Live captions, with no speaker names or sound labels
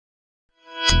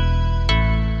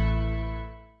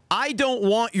I don't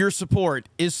want your support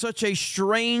is such a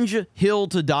strange hill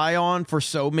to die on for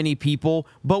so many people,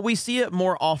 but we see it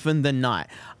more often than not.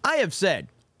 I have said,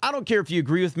 I don't care if you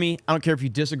agree with me. I don't care if you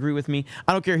disagree with me.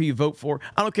 I don't care who you vote for.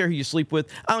 I don't care who you sleep with.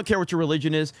 I don't care what your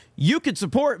religion is. You can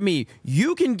support me.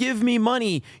 You can give me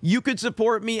money. You could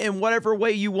support me in whatever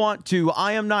way you want to.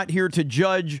 I am not here to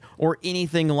judge or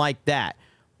anything like that.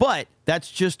 But that's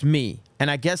just me.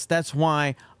 And I guess that's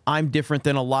why I'm different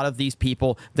than a lot of these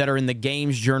people that are in the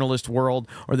games journalist world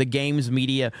or the games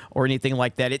media or anything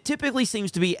like that. It typically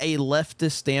seems to be a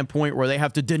leftist standpoint where they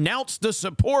have to denounce the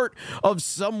support of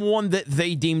someone that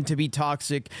they deem to be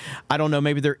toxic. I don't know,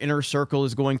 maybe their inner circle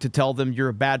is going to tell them you're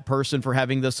a bad person for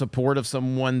having the support of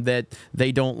someone that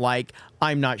they don't like.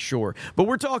 I'm not sure. But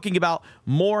we're talking about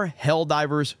more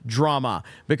Helldivers drama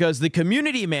because the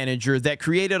community manager that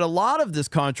created a lot of this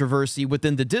controversy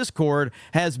within the Discord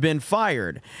has been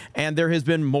fired. And there has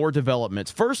been more developments.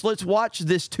 First, let's watch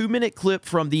this 2-minute clip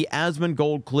from the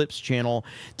Asmongold Clips channel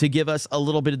to give us a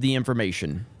little bit of the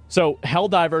information. So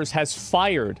Helldivers has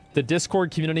fired the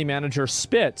Discord community manager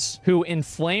Spitz, who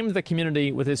inflamed the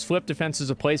community with his flip defenses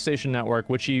of PlayStation Network,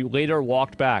 which he later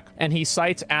walked back. And he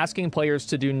cites asking players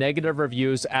to do negative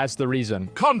reviews as the reason.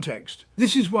 Context.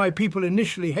 This is why people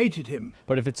initially hated him.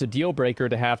 But if it's a deal breaker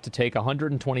to have to take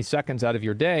 120 seconds out of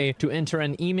your day to enter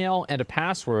an email and a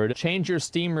password, change your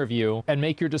Steam review, and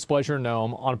make your displeasure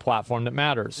known on a platform that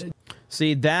matters.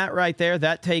 See, that right there,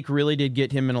 that take really did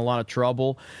get him in a lot of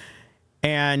trouble.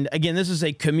 And again, this is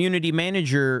a community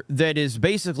manager that is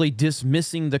basically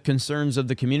dismissing the concerns of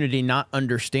the community, not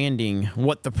understanding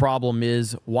what the problem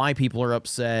is, why people are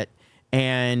upset,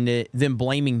 and then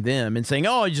blaming them and saying,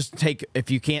 oh, just take,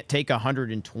 if you can't take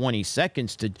 120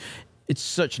 seconds to... It's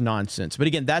such nonsense. But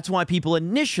again, that's why people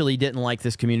initially didn't like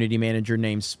this community manager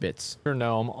named Spitz.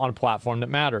 Gnome on a platform that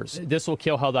matters. This will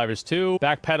kill Helldivers 2,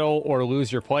 backpedal or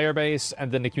lose your player base, and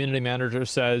then the community manager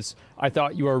says, I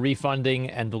thought you were refunding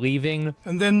and leaving.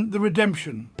 And then the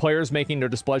redemption. Players making their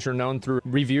displeasure known through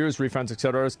reviews, refunds,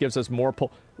 etc. gives us more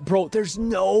Bro, there's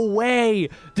no way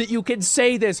that you can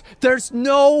say this. There's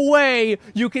no way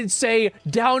you can say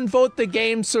downvote the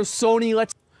game so Sony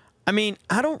lets... I mean,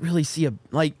 I don't really see a,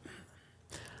 like...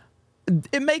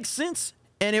 It makes sense,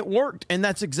 and it worked, and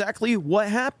that's exactly what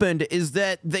happened, is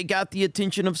that they got the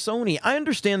attention of Sony. I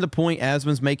understand the point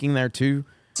Asmon's making there, too.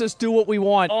 Let's just do what we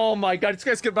want. Oh my god, this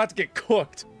guy's about to get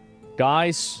cooked.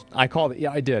 Guys, I called it.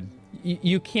 Yeah, I did.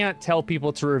 You can't tell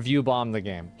people to review bomb the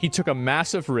game. He took a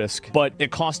massive risk, but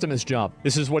it cost him his job.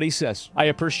 This is what he says. I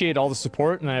appreciate all the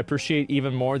support, and I appreciate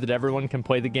even more that everyone can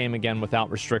play the game again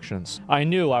without restrictions. I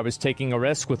knew I was taking a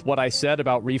risk with what I said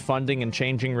about refunding and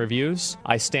changing reviews.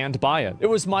 I stand by it. It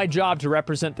was my job to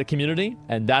represent the community,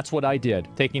 and that's what I did.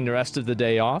 Taking the rest of the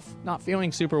day off, not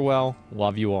feeling super well.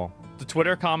 Love you all. The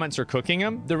Twitter comments are cooking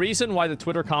him. The reason why the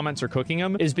Twitter comments are cooking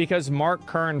him is because Mark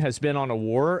Kern has been on a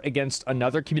war against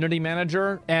another community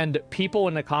manager, and people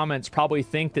in the comments probably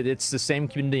think that it's the same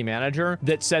community manager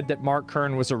that said that Mark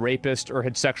Kern was a rapist or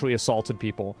had sexually assaulted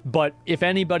people. But if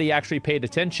anybody actually paid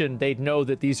attention, they'd know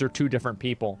that these are two different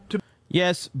people.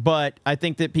 Yes, but I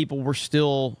think that people were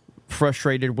still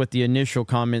frustrated with the initial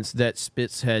comments that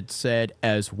Spitz had said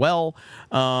as well.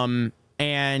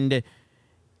 And...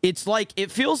 it's like,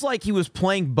 it feels like he was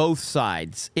playing both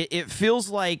sides. It feels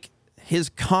like his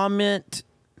comment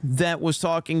that was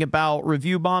talking about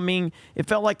review bombing, it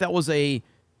felt like that was a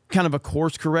kind of a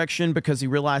course correction because he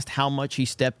realized how much he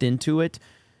stepped into it.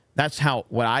 That's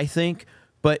what I think.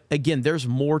 But again, there's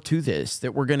more to this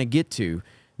that we're going to get to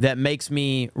that makes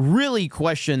me really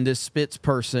question this Spitz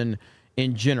person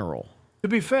in general. To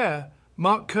be fair,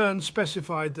 Mark Kern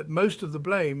specified that most of the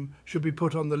blame should be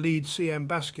put on the lead CM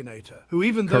Baskinator, who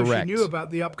even though Correct. she knew about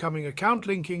the upcoming account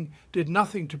linking, did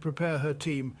nothing to prepare her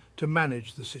team to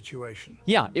manage the situation.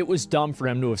 Yeah, it was dumb for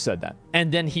him to have said that.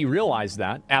 And then he realized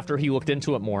that after he looked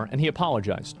into it more, and he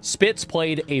apologized. Spitz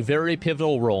played a very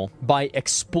pivotal role by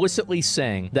explicitly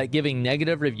saying that giving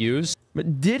negative reviews...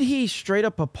 But did he straight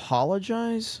up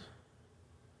apologize?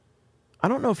 I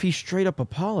don't know if he straight up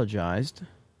apologized.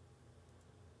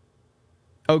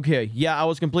 Okay, yeah, I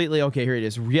was completely... Okay, here it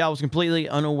is. Yeah, I was completely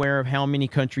unaware of how many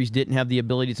countries didn't have the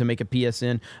ability to make a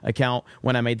PSN account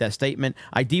when I made that statement.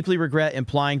 I deeply regret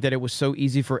implying that it was so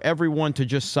easy for everyone to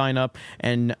just sign up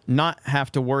and not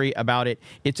have to worry about it.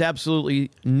 It's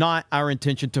absolutely not our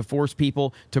intention to force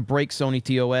people to break Sony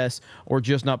TOS or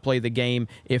just not play the game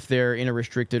if they're in a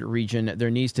restricted region.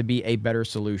 There needs to be a better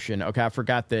solution. Okay, I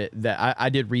forgot that I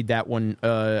did read that one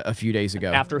a few days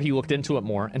ago. After he looked into it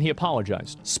more, and he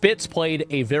apologized. Spitz played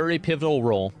a a very pivotal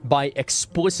role by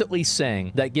explicitly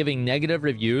saying that giving negative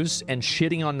reviews and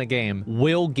shitting on the game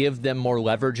will give them more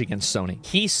leverage against Sony.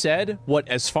 He said what,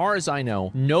 as far as I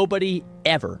know, nobody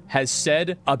ever has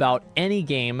said about any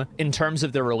game in terms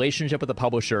of their relationship with the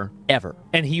publisher ever.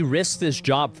 And he risked his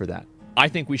job for that. I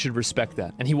think we should respect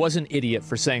that. And he was an idiot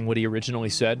for saying what he originally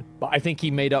said, but I think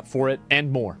he made up for it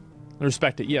and more. I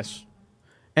respect it, yes.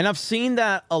 And I've seen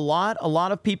that a lot. A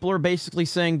lot of people are basically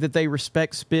saying that they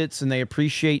respect Spitz and they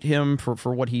appreciate him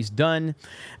for what he's done.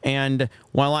 And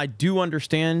while I do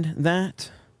understand that,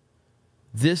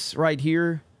 this right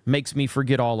here makes me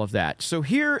forget all of that. So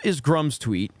here is Grum's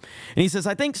tweet, and he says,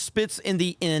 I think Spitz in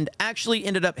the end actually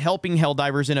ended up helping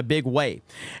Helldivers in a big way,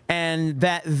 and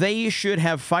that they should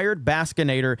have fired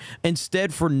Baskinator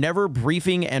instead for never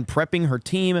briefing and prepping her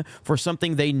team for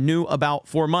something they knew about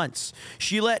for months.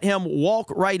 She let him walk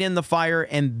right in the fire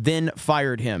and then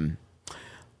fired him.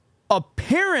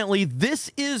 Apparently,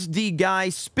 this is the guy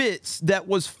Spitz that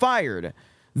was fired,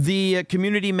 the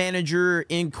community manager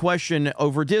in question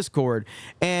over Discord.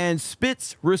 And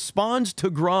Spitz responds to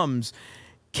Grum's,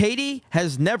 Katie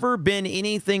has never been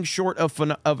anything short of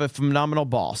a phenomenal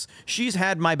boss. She's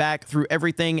had my back through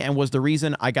everything and was the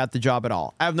reason I got the job at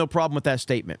all. I have no problem with that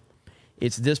statement.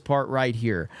 It's this part right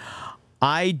here.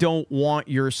 I don't want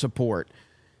your support.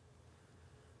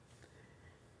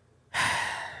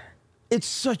 It's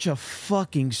such a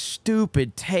fucking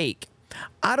stupid take.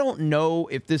 I don't know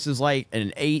if this is like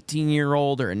an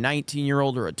 18-year-old or a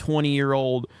 19-year-old or a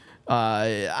 20-year-old.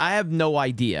 I have no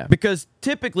idea, because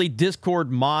typically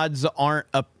Discord mods aren't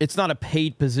it's not a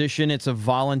paid position. It's a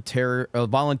volunteer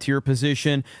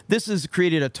position. This has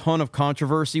created a ton of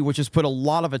controversy, which has put a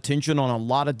lot of attention on a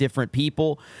lot of different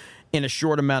people in a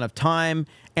short amount of time.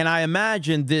 And I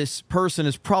imagine this person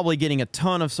is probably getting a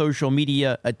ton of social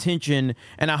media attention,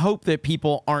 and I hope that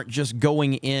people aren't just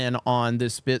going in on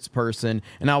this Spitz person.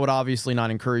 And I would obviously not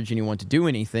encourage anyone to do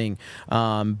anything,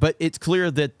 but it's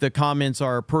clear that the comments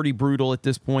are pretty brutal at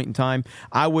this point in time.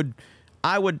 I would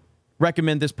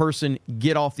recommend this person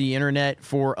get off the internet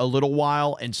for a little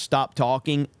while and stop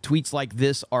talking. Tweets like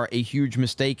this are a huge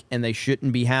mistake, and they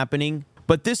shouldn't be happening.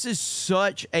 But this is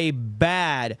such a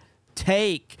bad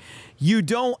take. You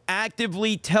don't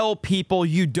actively tell people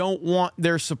you don't want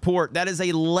their support. That is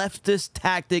a leftist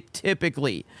tactic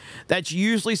typically. That's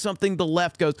usually something the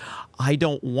left goes, I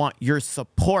don't want your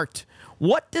support.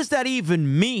 What does that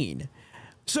even mean?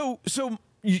 So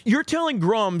you're telling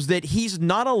Grums that he's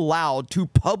not allowed to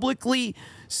publicly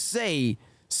say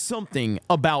something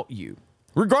about you,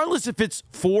 regardless if it's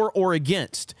for or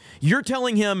against. You're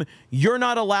telling him you're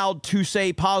not allowed to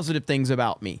say positive things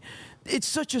about me. It's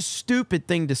such a stupid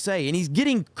thing to say, and he's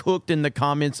getting cooked in the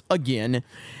comments again.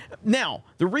 Now,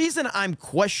 the reason I'm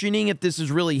questioning if this is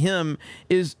really him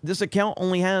is this account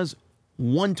only has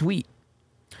one tweet.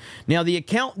 Now, the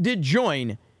account did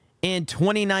join in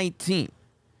 2019,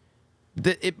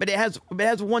 but it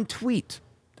has one tweet.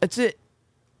 That's it.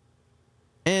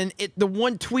 And the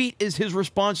one tweet is his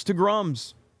response to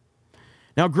Grums.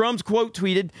 Now, Grums quote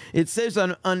tweeted, it says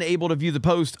I'm unable to view the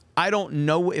post. I don't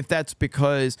know if that's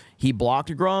because he blocked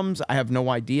Grums. I have no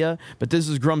idea. But this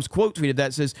is Grums quote tweeted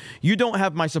that says, you don't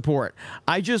have my support.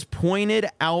 I just pointed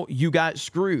out you got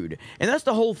screwed. And that's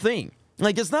the whole thing.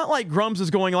 Like, it's not like Grums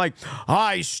is going like,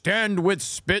 I stand with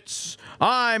Spitz.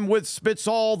 I'm with Spitz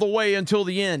all the way until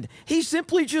the end. He's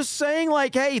simply just saying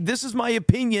like, hey, this is my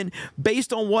opinion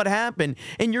based on what happened.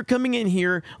 And you're coming in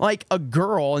here like a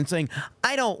girl and saying,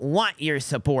 I don't want your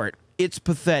support. It's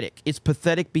pathetic. It's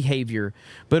pathetic behavior.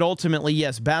 But ultimately,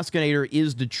 yes, Baskinator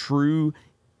is the true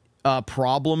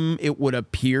problem, it would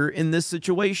appear, in this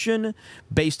situation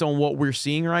based on what we're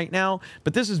seeing right now.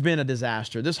 But this has been a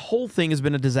disaster. This whole thing has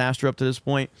been a disaster up to this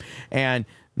point, and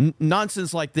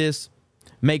nonsense like this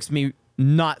makes me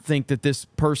not think that this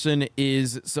person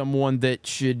is someone that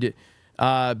should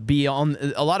be on.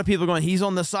 A lot of people are going, he's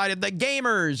on the side of the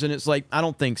gamers, and it's like, I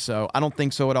don't think so. I don't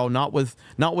think so at all. Not with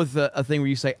a thing where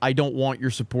you say, I don't want your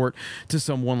support to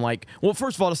someone like, well,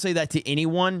 first of all, to say that to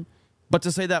anyone, but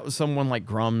to say that with someone like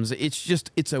Grums,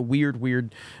 it's a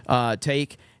weird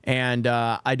take, and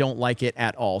I don't like it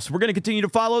at all. So we're going to continue to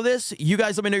follow this. You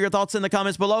guys let me know your thoughts in the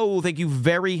comments below. Thank you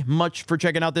very much for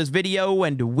checking out this video,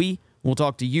 and we will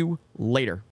talk to you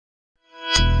later.